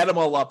worths, we add them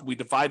all up, we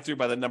divide through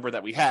by the number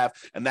that we have,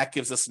 and that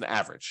gives us an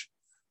average.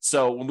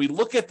 So when we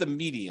look at the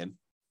median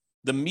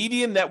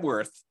net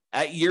worth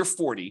at year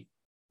 40,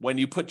 when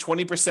you put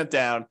 20%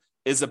 down,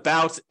 is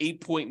about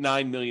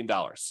 $8.9 million.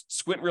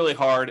 Squint really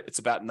hard, it's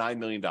about $9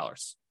 million.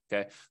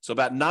 Okay, so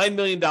about $9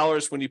 million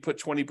when you put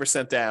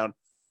 20% down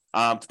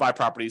to buy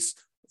properties.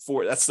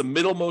 That's the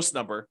middlemost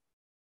number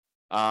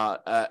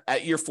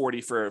at year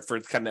 40 for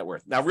kind of net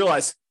worth. Now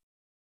realize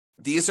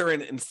these are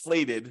in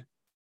inflated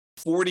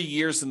 40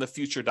 years in the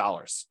future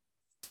dollars.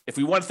 If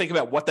we want to think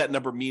about what that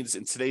number means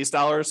in today's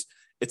dollars,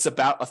 it's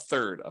about a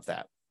third of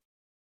that.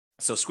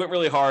 So squint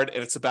really hard,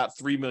 and it's about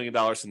 $3 million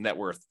in net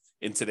worth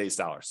in today's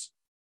dollars.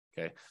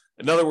 Okay.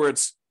 In other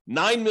words,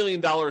 $9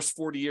 million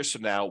 40 years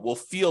from now will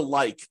feel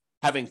like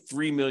having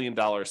 $3 million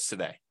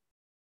today.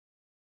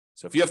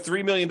 So if you have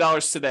 $3 million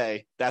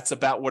today, that's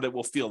about what it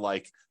will feel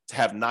like to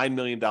have $9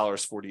 million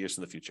 40 years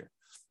in the future,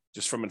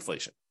 just from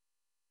inflation.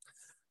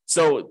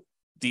 So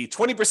the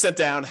 20%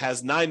 down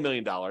has $9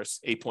 million,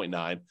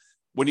 8.9.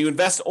 When you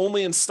invest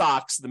only in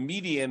stocks, the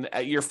median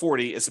at year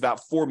 40 is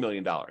about $4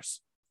 million.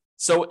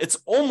 So it's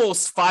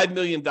almost $5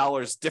 million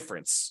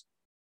difference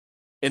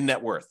in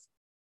net worth.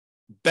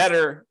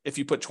 Better if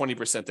you put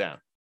 20% down.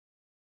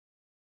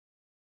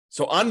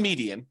 So on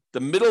median, the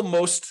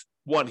middlemost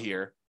one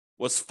here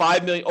was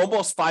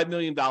almost $5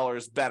 million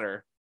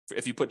better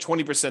if you put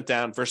 20%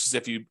 down versus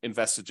if you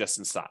invested just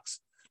in stocks.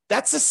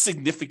 That's a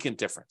significant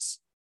difference.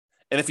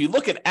 And if you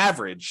look at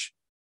average,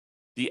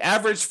 the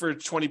average for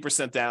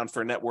 20% down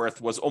for net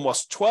worth was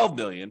almost 12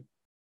 million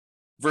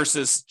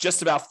versus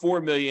just about 4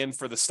 million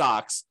for the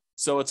stocks.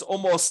 So it's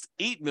almost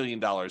 $8 million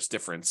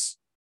difference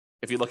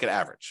if you look at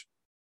average.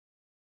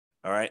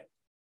 All right.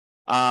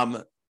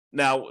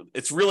 Now,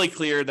 it's really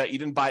clear that you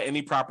didn't buy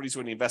any properties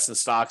when you invest in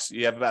stocks.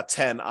 You have about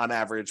 10 on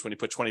average when you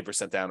put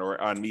 20% down,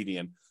 or on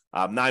median,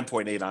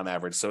 9.8 on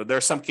average. So there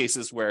are some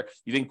cases where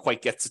you didn't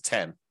quite get to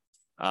 10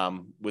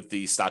 with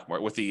the stock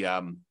market, with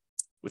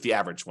the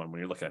average one when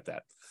you're looking at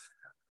that.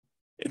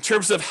 In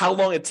terms of how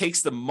long it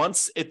takes, the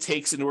months it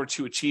takes in order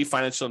to achieve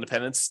financial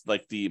independence,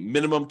 like the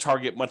minimum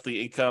target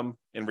monthly income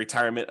in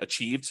retirement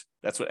achieved,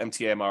 that's what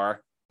MTMIR,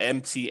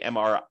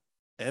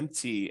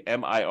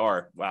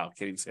 wow,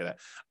 can't even say that,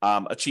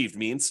 achieved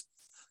means.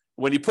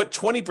 When you put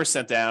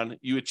 20% down,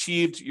 you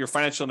achieved your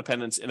financial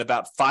independence in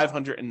about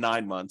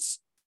 509 months.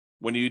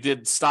 When you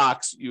did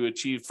stocks, you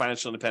achieved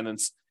financial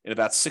independence in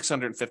about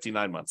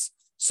 659 months.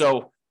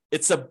 So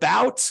it's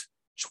about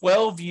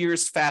 12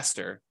 years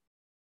faster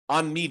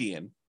on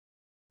median,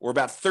 or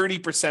about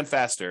 30%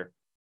 faster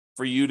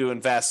for you to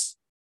invest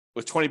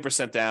with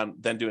 20% down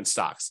than doing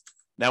stocks.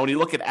 Now, when you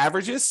look at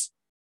averages,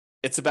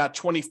 it's about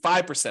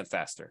 25%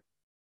 faster.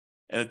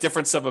 And a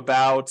difference of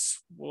about,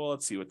 well,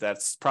 let's see what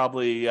that's,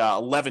 probably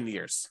 11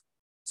 years.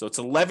 So it's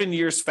 11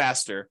 years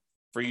faster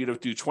for you to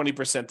do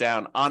 20%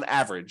 down on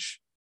average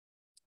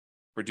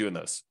for doing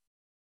those.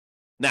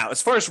 Now,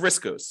 as far as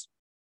risk goes,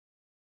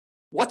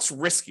 what's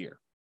riskier?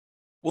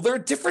 Well, there are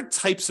different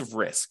types of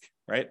risk,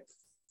 right?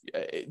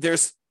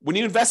 When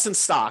you invest in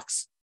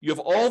stocks, you have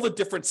all the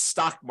different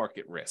stock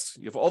market risks.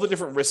 You have all the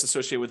different risks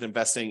associated with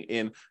investing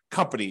in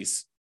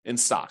companies, in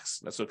stocks.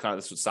 That's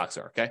what stocks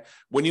are, okay?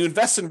 When you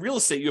invest in real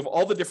estate, you have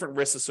all the different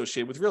risks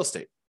associated with real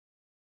estate.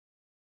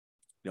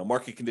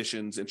 Market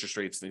conditions, interest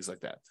rates, things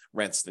like that,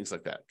 rents, things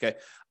like that, okay?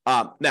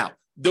 Now,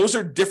 those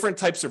are different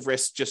types of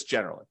risks just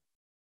generally.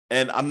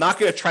 And I'm not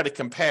going to try to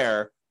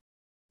compare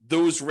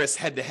those risks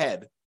head to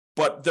head,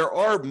 but there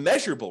are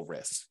measurable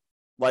risks.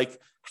 Like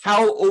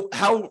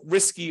how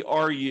risky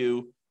are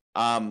you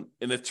in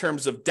the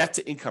terms of debt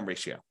to income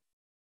ratio?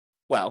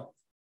 Well,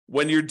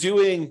 when you're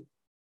doing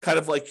kind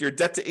of like your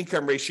debt to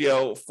income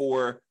ratio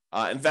for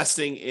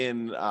investing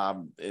in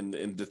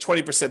the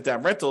 20%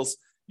 down rentals,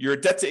 your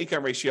debt to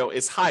income ratio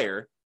is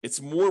higher.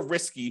 It's more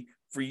risky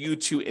for you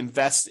to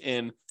invest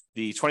in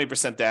the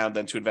 20% down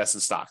than to invest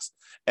in stocks.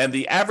 And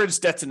the average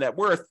debt to net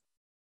worth,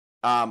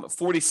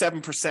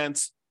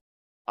 47%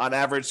 on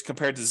average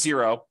compared to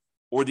zero,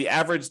 or the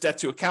average debt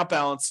to account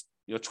balance,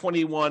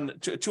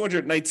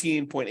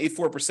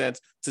 219.84%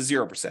 to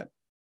 0%.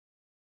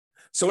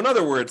 So in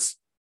other words,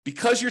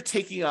 because you're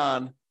taking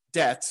on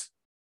debt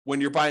when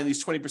you're buying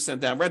these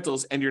 20% down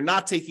rentals, and you're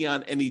not taking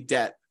on any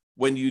debt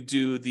when you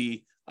do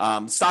the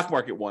stock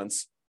market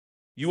ones,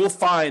 you will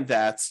find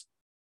that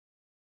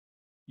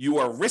you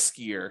are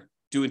riskier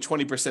doing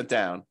 20%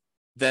 down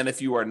than if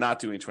you are not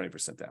doing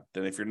 20% down,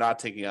 than if you're not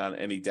taking on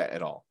any debt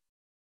at all.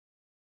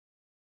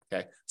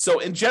 Okay, so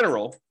in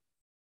general,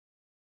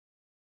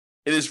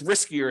 it is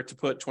riskier to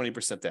put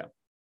 20% down.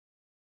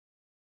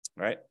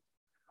 All right.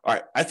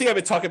 I think I've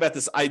been talking about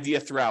this idea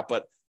throughout,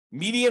 but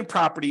median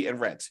property and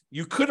rent.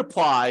 You could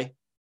apply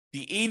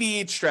the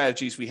 88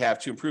 strategies we have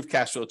to improve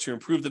cash flow, to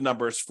improve the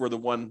numbers for the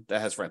one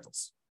that has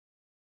rentals.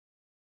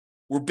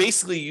 we're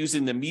basically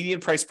using the median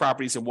price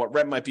properties and what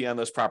rent might be on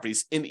those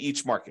properties in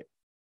each market.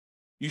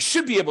 You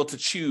should be able to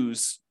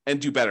choose and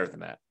do better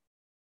than that.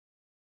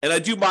 And I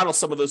do model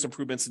some of those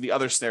improvements in the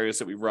other scenarios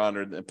that we run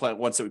or the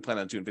ones that we plan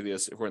on doing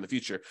videos for in the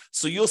future.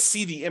 So you'll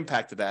see the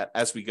impact of that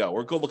as we go,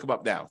 or go look them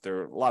up now. There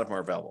are a lot of them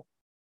are available.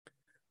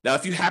 Now,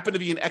 if you happen to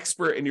be an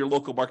expert in your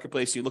local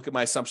marketplace, you look at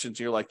my assumptions, and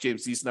you're like,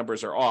 James, these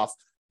numbers are off,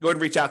 go ahead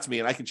and reach out to me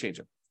and I can change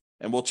them.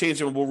 And we'll change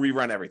them and we'll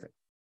rerun everything.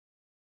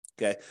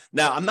 Okay.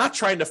 Now, I'm not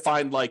trying to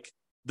find like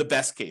the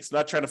best case. I'm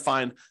not trying to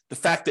find the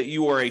fact that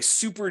you are a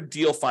super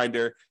deal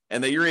finder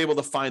and that you're able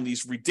to find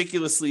these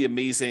ridiculously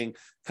amazing,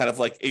 kind of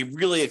like a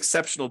really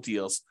exceptional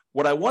deals.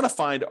 What I want to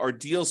find are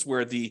deals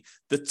where the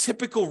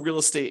typical real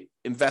estate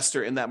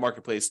investor in that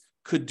marketplace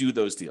could do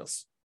those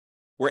deals.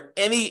 Where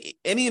any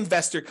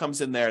investor comes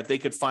in there, they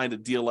could find a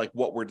deal like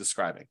what we're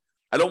describing.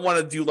 I don't want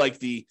to do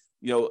like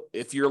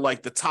if you're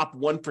like the top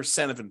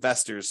 1% of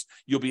investors,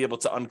 you'll be able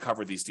to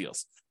uncover these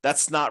deals.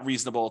 That's not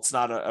reasonable. It's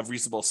not a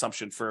reasonable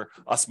assumption for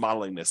us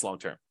modeling this long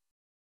term.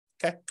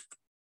 Okay.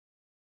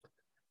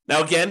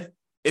 Now, again,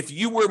 if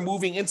you were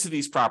moving into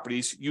these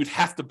properties, you'd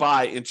have to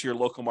buy into your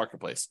local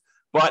marketplace.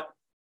 But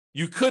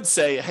you could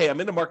say, hey,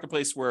 I'm in a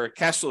marketplace where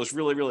cash flow is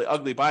really, really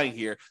ugly buying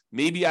here.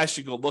 Maybe I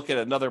should go look at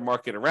another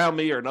market around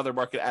me or another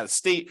market out of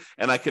state,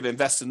 and I could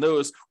invest in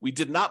those. We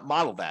did not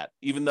model that,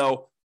 even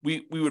though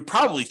we would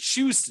probably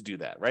choose to do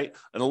that, right?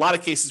 In a lot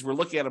of cases, we're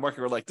looking at a market,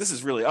 we're like, this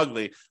is really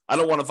ugly. I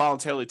don't want to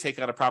voluntarily take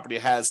on a property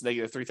that has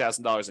negative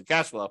 $3,000 in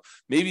cash flow.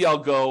 Maybe I'll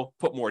go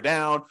put more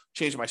down,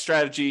 change my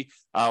strategy,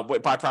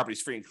 buy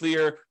properties free and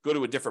clear, go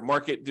to a different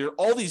market. There are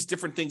all these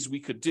different things we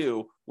could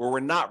do where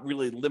we're not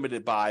really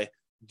limited by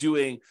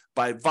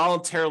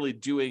voluntarily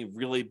doing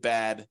really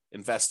bad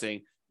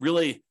investing,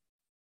 really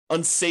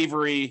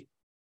unsavory,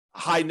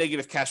 high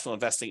negative cash flow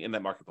investing in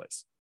that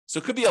marketplace. So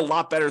it could be a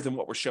lot better than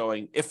what we're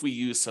showing if we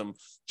use some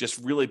just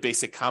really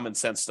basic common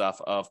sense stuff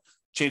of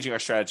changing our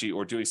strategy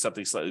or doing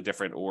something slightly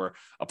different or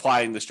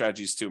applying the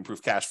strategies to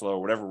improve cash flow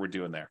or whatever we're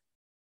doing there.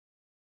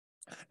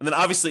 And then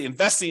obviously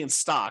investing in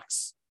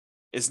stocks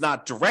is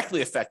not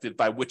directly affected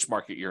by which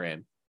market you're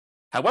in.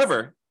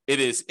 However, it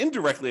is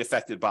indirectly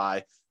affected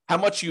by how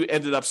much you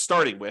ended up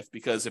starting with,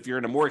 because if you're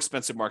in a more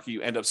expensive market,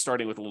 you end up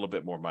starting with a little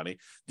bit more money.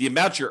 The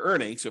amount you're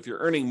earning, so if you're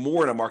earning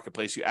more in a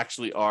marketplace, you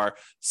actually are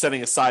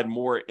setting aside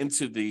more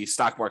into the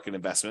stock market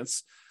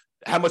investments.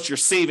 How much you're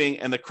saving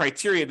and the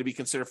criteria to be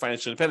considered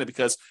financially independent,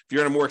 because if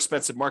you're in a more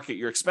expensive market,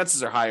 your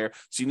expenses are higher,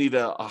 so you need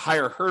a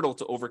higher hurdle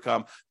to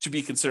overcome to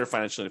be considered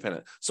financially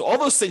independent. So all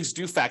those things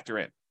do factor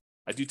in.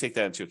 I do take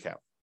that into account.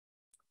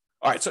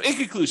 All right, so in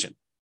conclusion,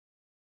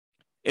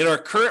 in our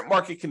current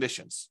market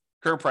conditions,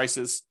 current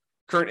prices,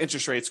 current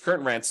interest rates,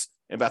 current rents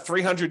in about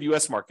 300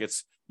 U.S.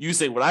 markets,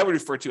 using what I would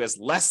refer to as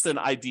less than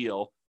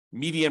ideal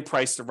median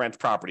price to rent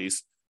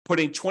properties,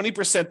 putting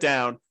 20%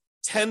 down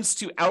tends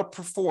to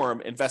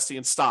outperform investing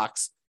in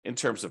stocks in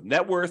terms of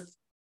net worth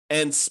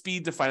and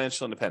speed to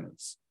financial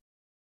independence.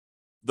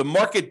 The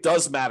market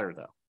does matter,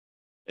 though.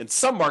 In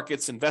some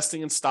markets,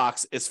 investing in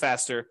stocks is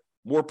faster,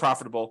 more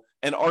profitable,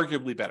 and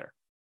arguably better.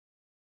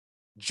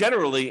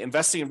 Generally,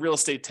 investing in real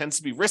estate tends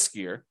to be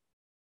riskier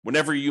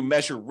whenever you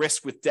measure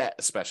risk with debt,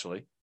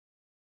 especially.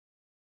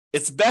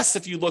 It's best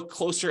if you look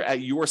closer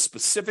at your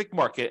specific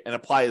market and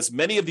apply as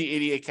many of the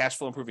 88 cash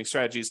flow improving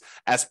strategies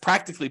as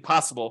practically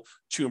possible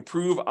to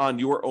improve on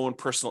your own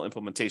personal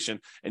implementation.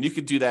 And you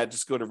can do that.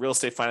 Just go to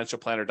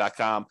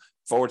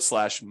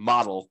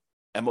realestatefinancialplanner.com/model,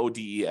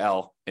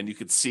 MODEL, and you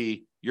could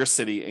see your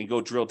city and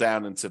go drill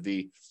down into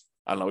we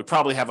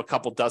probably have a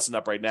couple dozen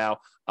up right now.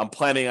 I'm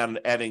planning on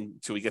adding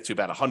till we get to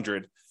about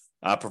 100.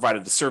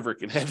 Provided the server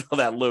can handle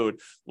that load.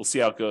 We'll see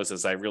how it goes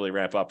as I really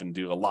ramp up and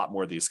do a lot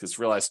more of these, because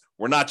realize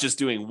we're not just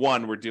doing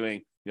one, we're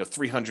doing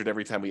 300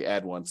 every time we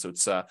add one. So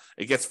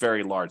it gets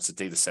very large. The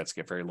data sets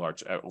get very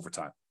large over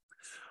time.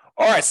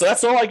 All right, so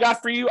that's all I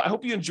got for you. I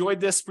hope you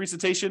enjoyed this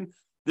presentation.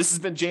 This has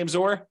been James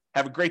Orr.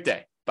 Have a great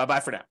day. Bye-bye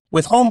for now.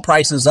 With home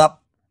prices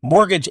up,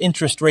 mortgage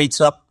interest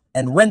rates up,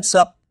 and rents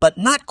up, but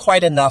not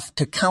quite enough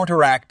to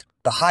counteract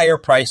the higher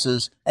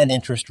prices and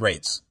interest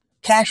rates,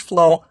 cash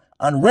flow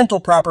on rental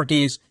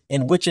properties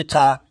in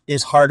Wichita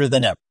is harder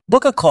than ever.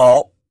 Book a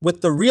call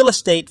with the Real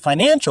Estate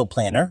Financial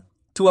Planner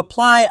to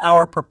apply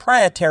our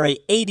proprietary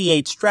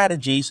 88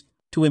 strategies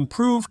to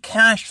improve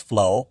cash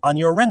flow on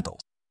your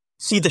rentals.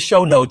 See the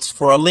show notes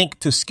for a link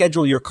to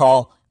schedule your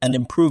call and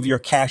improve your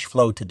cash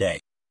flow today.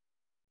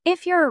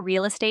 If you're a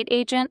real estate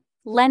agent,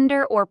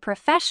 lender, or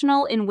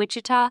professional in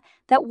Wichita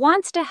that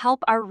wants to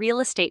help our real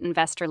estate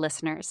investor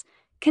listeners,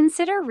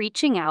 consider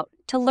reaching out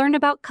to learn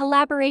about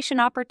collaboration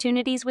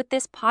opportunities with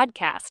this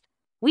podcast.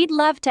 We'd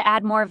love to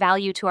add more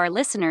value to our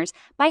listeners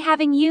by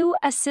having you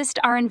assist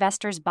our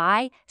investors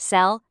buy,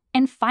 sell,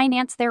 and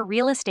finance their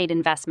real estate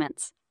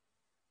investments.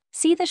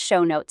 See the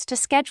show notes to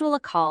schedule a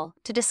call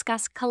to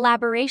discuss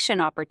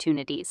collaboration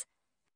opportunities